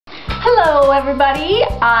Hello everybody,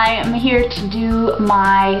 I am here to do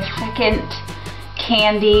my second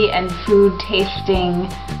candy and food tasting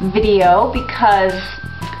video because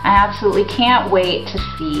I absolutely can't wait to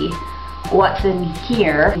see what's in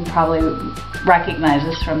here. You probably recognize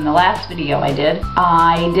this from the last video I did.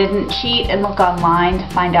 I didn't cheat and look online to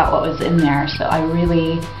find out what was in there, so I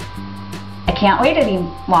can't wait any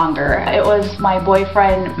longer. It was my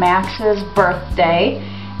boyfriend Max's birthday,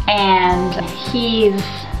 and he's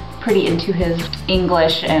pretty into his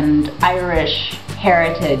English and Irish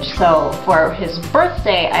heritage. So for his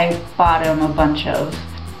birthday, I bought him a bunch of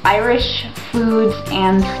Irish foods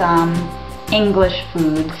and some English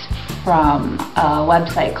foods from a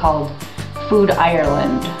website called Food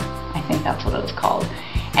Ireland. I think that's what it was called.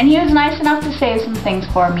 And he was nice enough to save some things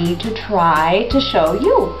for me to try to show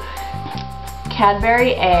you.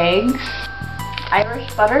 Cadbury eggs,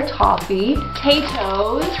 Irish butter toffee,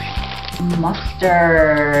 potatoes,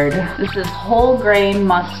 mustard. This is whole grain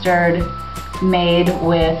mustard made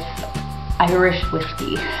with Irish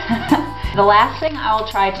whiskey. The last thing I will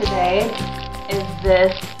try today is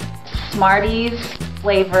this Smarties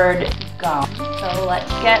flavored gum. So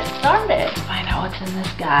let's get started. Find out what's in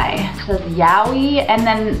this guy. It says Yowie, and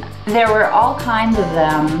then there were all kinds of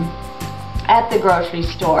them at the grocery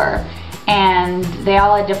store, and they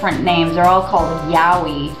all had different names. They're all called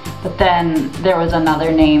Yowie, but then there was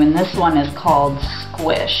another name, and this one is called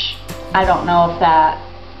Squish. I don't know if that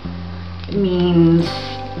means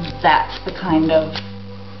that's the kind of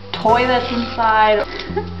toy that's inside.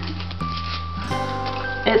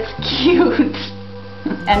 It's cute.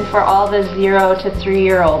 And for all the 0 to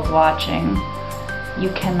 3-year-olds watching,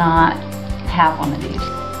 you cannot have one of these.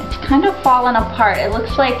 It's kind of fallen apart. It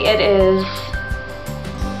looks like it is,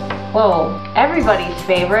 whoa, everybody's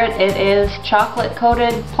favorite. It is chocolate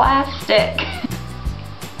coated plastic.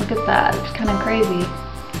 Look at that, it's kind of crazy.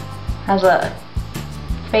 Has a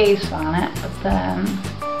face on it, but then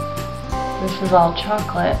this is all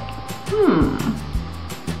chocolate.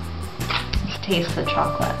 Let's taste the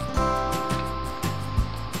chocolate.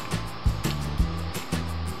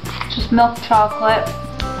 Just milk chocolate,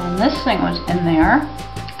 and this thing was in there.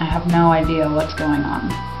 I have no idea what's going on.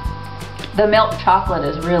 The milk chocolate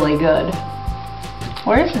is really good.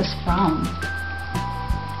 Where is this from?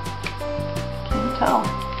 Can't tell.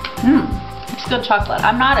 It's good chocolate.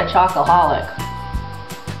 I'm not a chocoholic,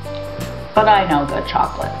 but I know good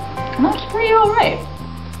chocolate. And that's pretty alright.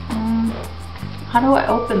 How do I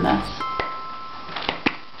open this?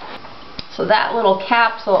 So that little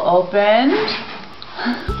capsule opened,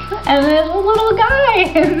 and there's a little guy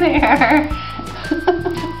in there.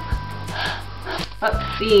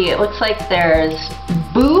 Let's see, it looks like there's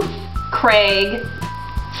Boof, Craig,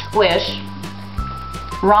 Squish,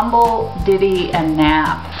 Rumble, Diddy, and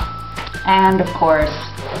Nap. And of course,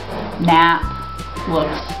 Nap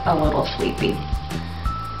looks a little sleepy.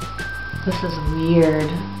 This is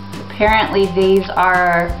weird. Apparently these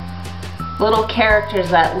are little characters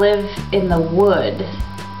that live in the woods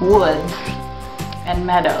and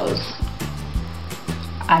meadows.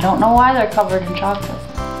 I don't know why they're covered in chocolate.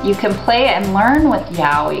 You can play and learn with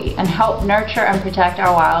Yowie and help nurture and protect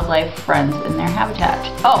our wildlife friends in their habitat.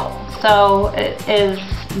 Oh, so it is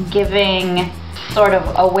giving sort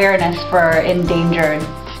of awareness for endangered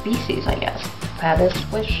species, I guess. That is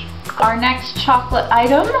Squish. Our next chocolate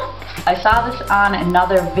item, I saw this on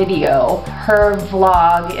another video. Her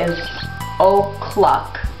vlog is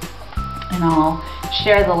O'Cluck, and I'll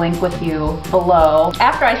share the link with you below.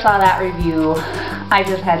 After I saw that review, I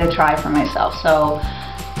just had to try for myself. So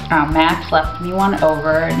Max left me one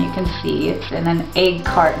over, and you can see it's in an egg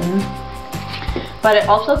carton, but it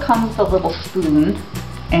also comes with a little spoon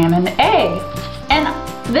and an egg. And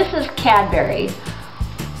this is Cadbury.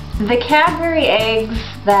 The Cadbury eggs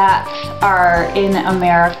that are in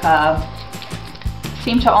America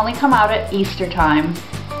seem to only come out at Easter time,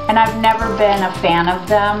 and I've never been a fan of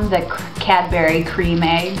them, the Cadbury cream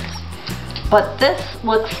eggs. But this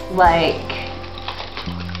looks like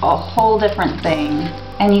a whole different thing.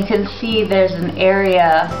 And you can see there's an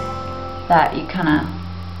area that you kind of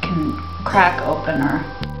can crack open or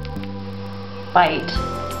bite.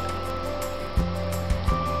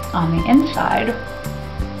 On the inside,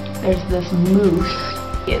 there's this mousse.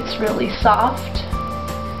 It's really soft.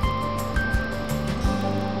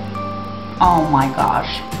 Oh my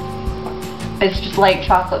gosh. It's just like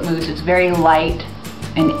chocolate mousse. It's very light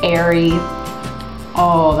and airy.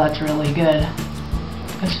 Oh, that's really good.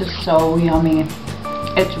 This is so yummy.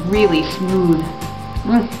 It's really smooth.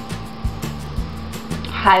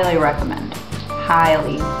 Highly recommend.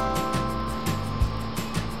 Highly.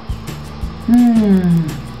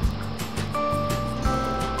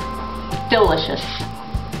 delicious.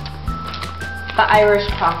 The Irish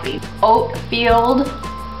toffee. Oatfield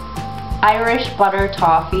Irish butter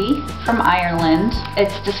toffee from Ireland.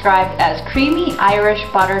 It's described as creamy Irish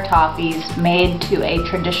butter toffees made to a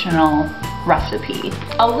traditional recipe.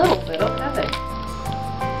 A little bit of heaven.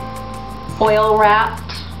 Oil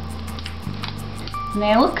wrapped. And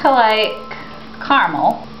they look like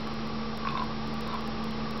caramel.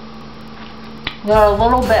 They're a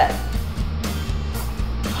little bit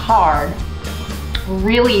hard,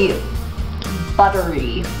 really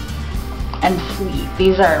buttery and sweet.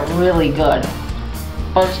 These are really good,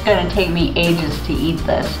 but it's gonna take me ages to eat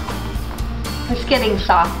this. It's getting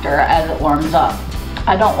softer as it warms up.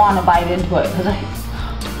 I don't want to bite into it because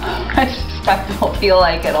I suspect it'll feel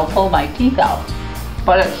like it'll pull my teeth out,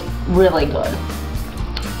 but it's really good.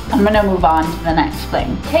 I'm gonna move on to the next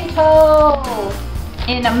thing. Potato!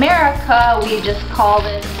 In America, we just call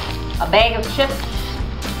this a bag of chips.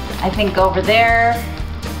 I think over there,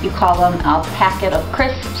 you call them a packet of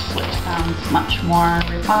crisps, which sounds much more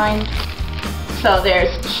refined. So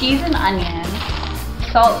there's cheese and onion,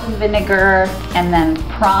 salt and vinegar, and then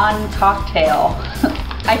prawn cocktail.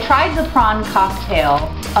 I tried the prawn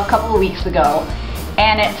cocktail a couple of weeks ago,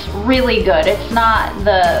 and it's really good. It's not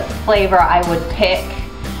the flavor I would pick.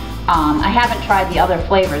 I haven't tried the other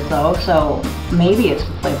flavors though, so maybe it's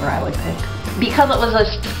the flavor I would pick. Because it was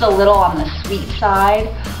just a little on the sweet side,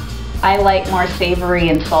 I like more savory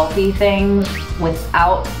and salty things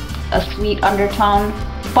without a sweet undertone,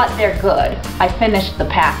 but they're good. I finished the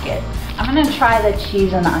packet. I'm gonna try the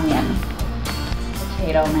cheese and onion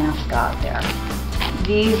potato mascot there.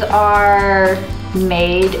 These are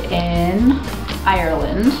made in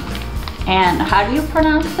Ireland. And how do you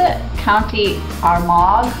pronounce it? County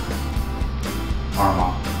Armagh?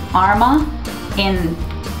 Armagh in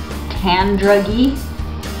Tandragee.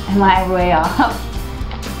 Am I way off?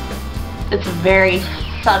 It's a very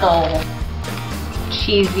subtle,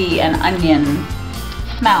 cheesy and onion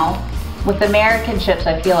smell. With American chips,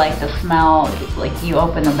 I feel like the smell, like you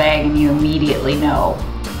open the bag and you immediately know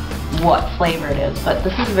what flavor it is, but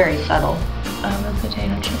this is very subtle. The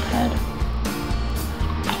potato chip head.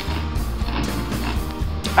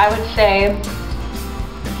 I would say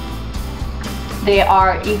they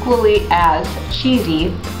are equally as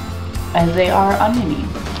cheesy as they are oniony,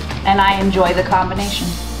 and I enjoy the combination.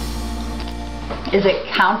 Is it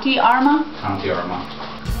County Armagh? County Armagh.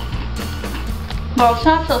 Well, it's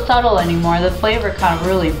not so subtle anymore. The flavor kind of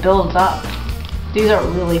really builds up. These are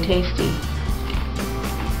really tasty.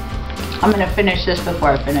 I'm gonna finish this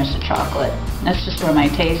before I finish the chocolate. That's just where my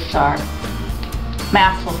tastes are.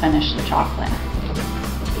 Max will finish the chocolate.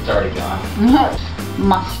 It's already gone.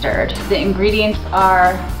 Mustard. The ingredients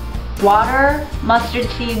are water, mustard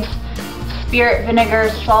seeds, spirit vinegar,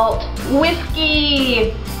 salt,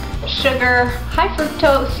 whiskey, sugar, high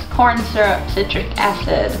fructose, corn syrup, citric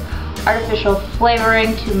acid, artificial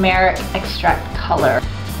flavoring, turmeric extract color.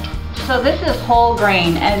 So this is whole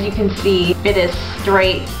grain. As you can see, it is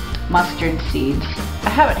straight mustard seeds. I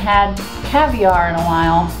haven't had caviar in a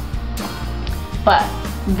while, but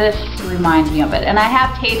this reminds me of it. And I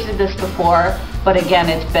have tasted this before, but again,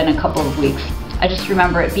 it's been a couple of weeks. I just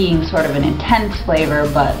remember it being sort of an intense flavor,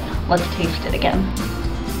 but let's taste it again.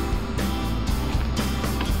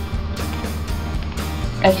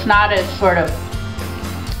 It's not as sort of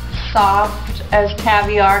soft as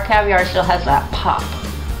caviar. Caviar still has that pop,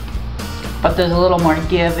 but there's a little more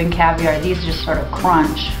give in caviar. These just sort of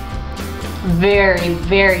crunch. Very,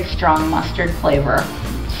 very strong mustard flavor.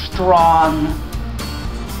 Strong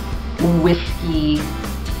whiskey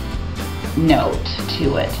note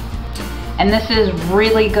to it. And this is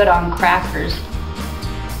really good on crackers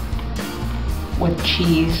with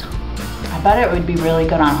cheese. I bet it would be really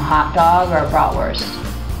good on a hot dog or a bratwurst.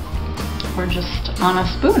 Or just on a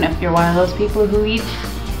spoon if you're one of those people who eats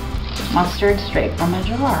mustard straight from a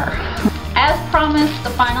jar. As promised, the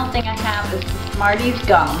final thing I have is the Smarties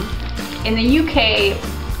gum. In the UK,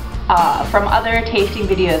 from other tasting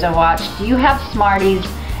videos I've watched, you have Smarties,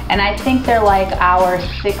 and I think they're like our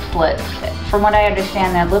Sixlets. From what I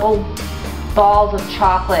understand, they're little balls of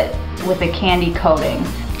chocolate with a candy coating.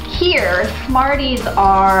 Here, Smarties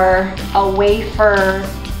are a wafer,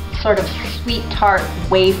 sort of sweet tart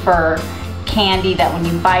wafer candy that when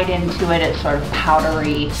you bite into it, it's sort of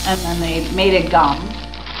powdery, and then they made a gum.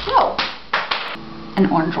 Oh, an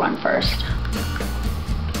orange one first.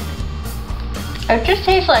 It just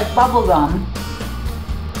tastes like bubble gum.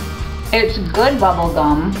 It's good bubble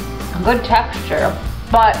gum, good texture,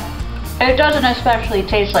 but it doesn't especially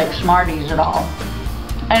taste like Smarties at all.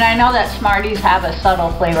 And I know that Smarties have a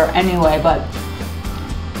subtle flavor anyway, but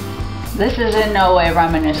This is in no way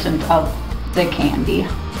reminiscent of the candy.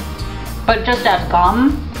 But just as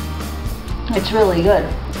gum, it's really good.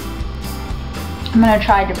 I'm gonna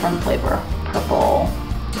try a different flavor. Purple.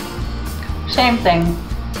 Same thing.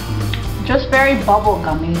 Just very bubble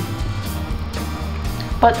gummy.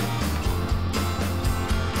 But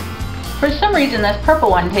for some reason this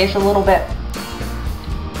purple one tastes a little bit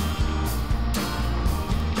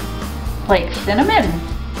like cinnamon.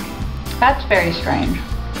 That's very strange.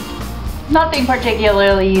 Nothing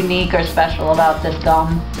particularly unique or special about this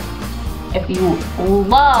gum. If you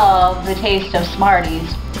love the taste of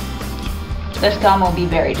Smarties, this gum will be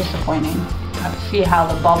very disappointing. Let's see how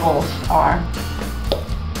the bubbles are.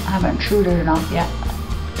 I haven't chewed it enough yet.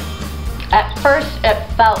 At first it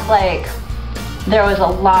felt like there was a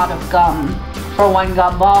lot of gum for one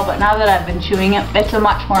gum ball, but now that I've been chewing it, it's a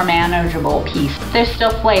much more manageable piece. There's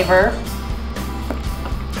still flavor.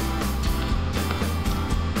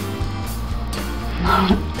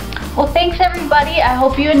 Well, thanks everybody. I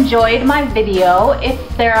hope you enjoyed my video. If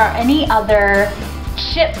there are any other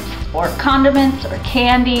chips or condiments or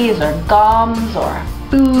candies or gums or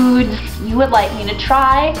foods you would like me to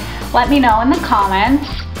try, let me know in the comments.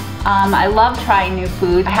 I love trying new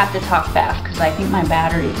food. I have to talk fast because I think my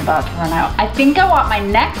battery's about to run out. I think I want my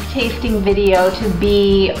next tasting video to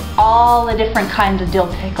be all the different kinds of dill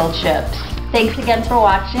pickle chips. Thanks again for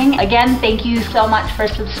watching. Again, thank you so much for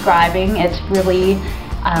subscribing. It's really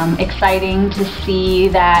exciting to see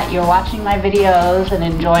that you're watching my videos and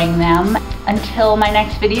enjoying them. Until my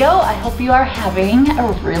next video, I hope you are having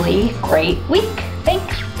a really great week.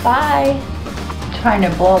 Thanks, bye. I'm trying to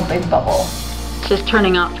blow a big bubble. This is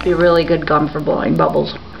turning out to be really good gum for blowing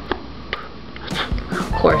bubbles.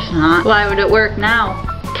 Of course not. Why would it work now?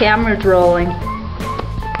 Camera's rolling.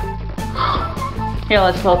 Here,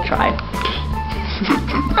 let's both try.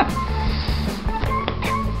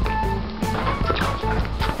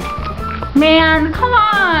 Man, come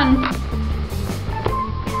on!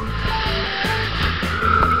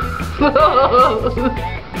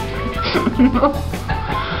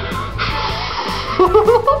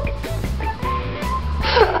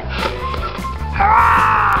 Ah!